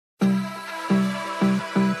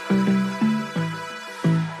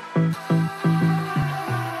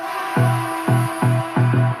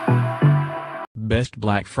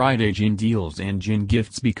Black Friday gin deals and gin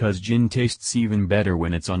gifts because gin tastes even better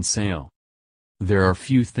when it's on sale. There are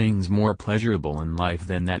few things more pleasurable in life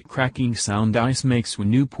than that cracking sound ice makes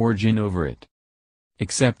when you pour gin over it.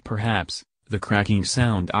 Except perhaps, the cracking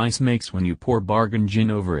sound ice makes when you pour bargain gin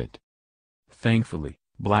over it. Thankfully,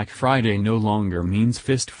 Black Friday no longer means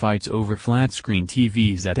fist fights over flat-screen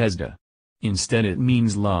TVs at Asda. Instead it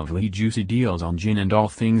means lovely juicy deals on gin and all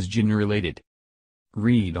things gin-related.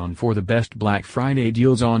 Read on for the best Black Friday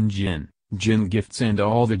deals on gin, gin gifts and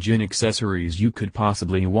all the gin accessories you could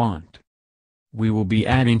possibly want. We will be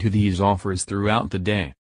adding to these offers throughout the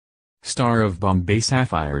day. Star of Bombay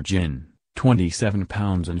Sapphire Gin,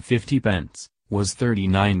 £27.50, was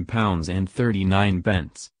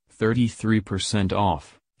 £39.39, 33%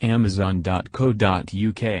 off,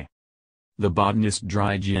 Amazon.co.uk. The Botanist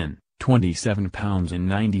Dry Gin,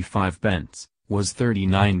 £27.95, was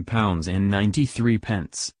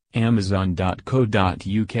 £39.93,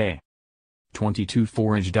 Amazon.co.uk. 22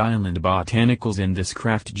 Foraged Island Botanicals and this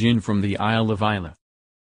craft gin from the Isle of Islay.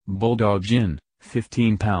 Bulldog Gin,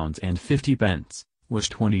 £15.50, was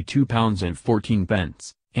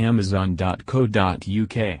 £22.14,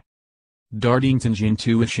 Amazon.co.uk. Dartington Gin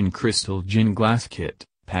Tuition Crystal Gin Glass Kit,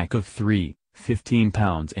 pack of 3,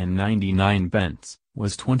 £15.99,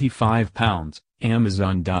 was £25,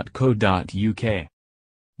 Amazon.co.uk.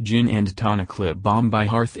 Gin and Tonic Lip Balm by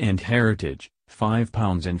Hearth and Heritage,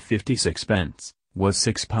 £5.56, was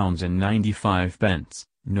 £6.95,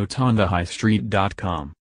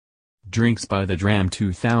 notondahighstreet.com. Drinks by the Dram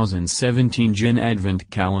 2017 Gin Advent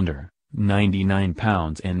Calendar,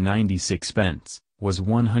 £99.96, was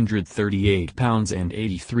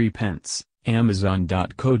 £138.83,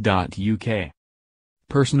 Amazon.co.uk.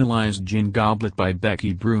 Personalized Gin Goblet by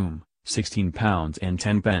Becky Broom,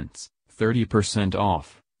 £16.10, 30%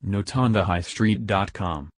 off,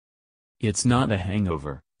 notondahighstreet.com. It's not a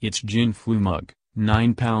hangover, it's gin flu mug,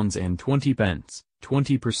 £9.20,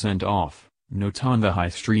 20% off,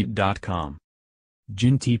 notondahighstreet.com.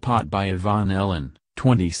 Gin Teapot by Yvonne Ellen,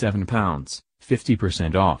 £27,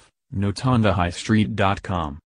 50% off, notondahighstreet.com.